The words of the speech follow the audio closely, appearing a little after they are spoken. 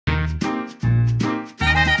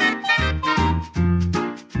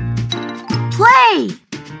Yay!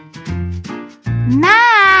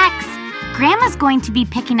 Max! Grandma's going to be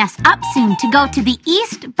picking us up soon to go to the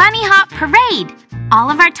East Bunny Hop Parade. All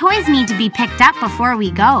of our toys need to be picked up before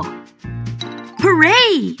we go.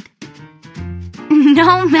 Parade!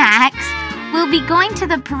 No, Max. We'll be going to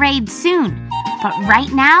the parade soon. But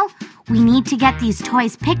right now, we need to get these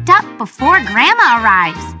toys picked up before Grandma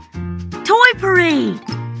arrives. Toy parade!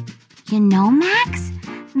 You know, Max,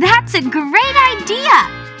 that's a great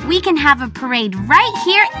idea. We can have a parade right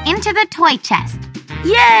here into the toy chest.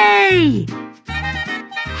 Yay!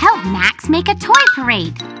 Help Max make a toy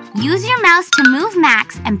parade. Use your mouse to move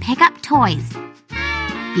Max and pick up toys.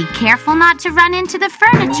 Be careful not to run into the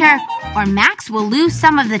furniture, or Max will lose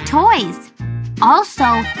some of the toys.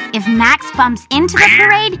 Also, if Max bumps into the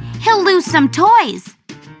parade, he'll lose some toys.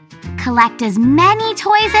 Collect as many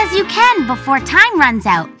toys as you can before time runs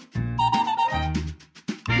out.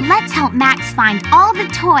 Let's help Max find all the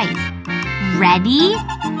toys. Ready,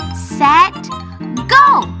 set,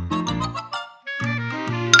 go!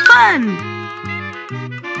 Fun!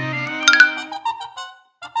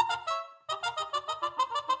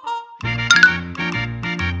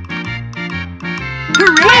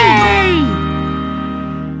 Hooray!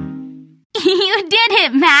 You did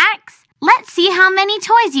it, Max! Let's see how many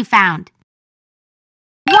toys you found.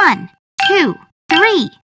 1, 2, 3,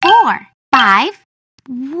 4, 5.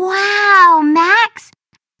 Wow, Max!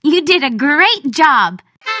 You did a great job!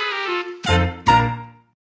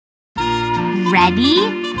 Ready,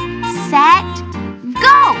 set,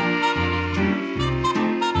 go!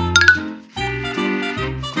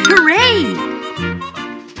 Hooray!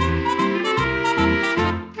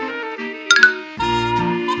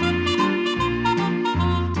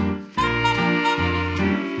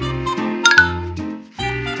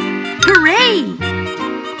 Hooray!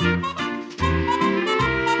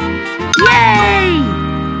 Yay!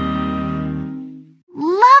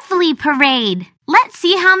 Lovely parade! Let's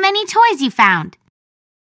see how many toys you found.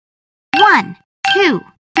 1, 2,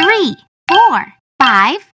 3, 4,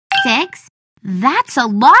 5, 6. That's a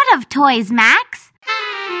lot of toys, Max.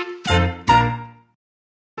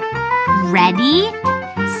 Ready,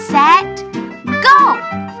 set, go!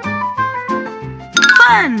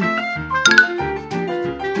 Fun!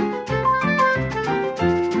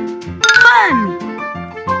 Fun!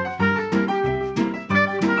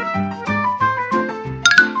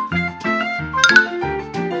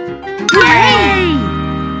 Yay!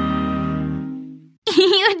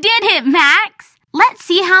 You did it, Max! Let's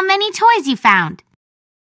see how many toys you found.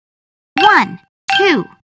 1, 2,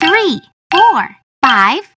 3, 4,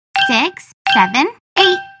 5, 6, 7,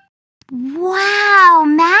 8. Wow,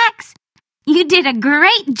 Max! You did a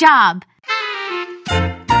great job!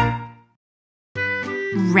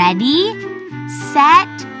 Ready,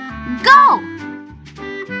 set, go!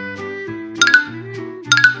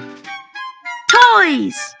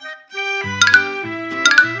 Toys!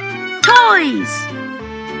 Toys!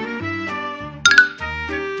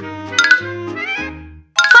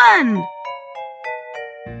 Fun!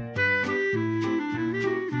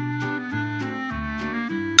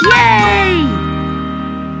 Yay!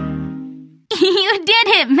 You did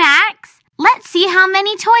it, Max! Let's see how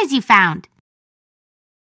many toys you found.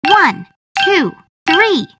 1, 2,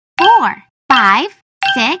 3, 4, 5,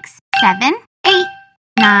 6, 7, 8,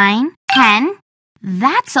 9, 10.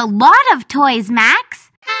 That's a lot of toys, Max.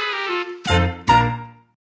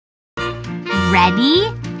 Ready,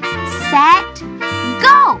 set,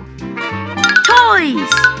 go!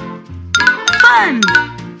 Toys! Fun!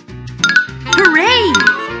 Hooray!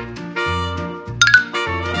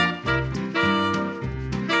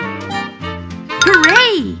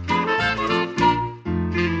 Hooray!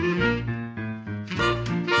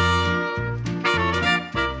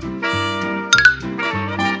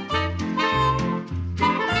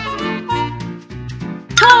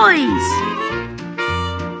 Toys!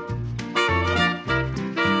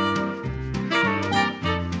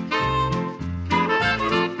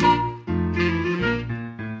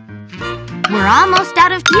 We're almost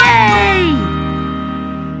out of Yay!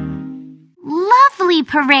 Lovely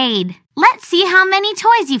parade! Let's see how many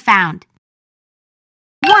toys you found.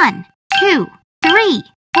 1, 2, 3,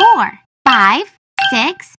 4, 5,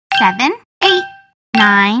 6, 7, 8,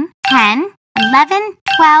 9, 10, 11,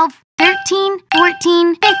 12, 13,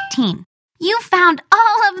 14, 15. You found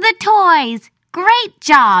all of the toys! Great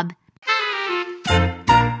job!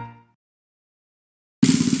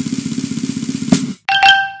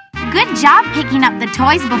 Good job picking up the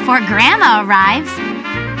toys before Grandma arrives.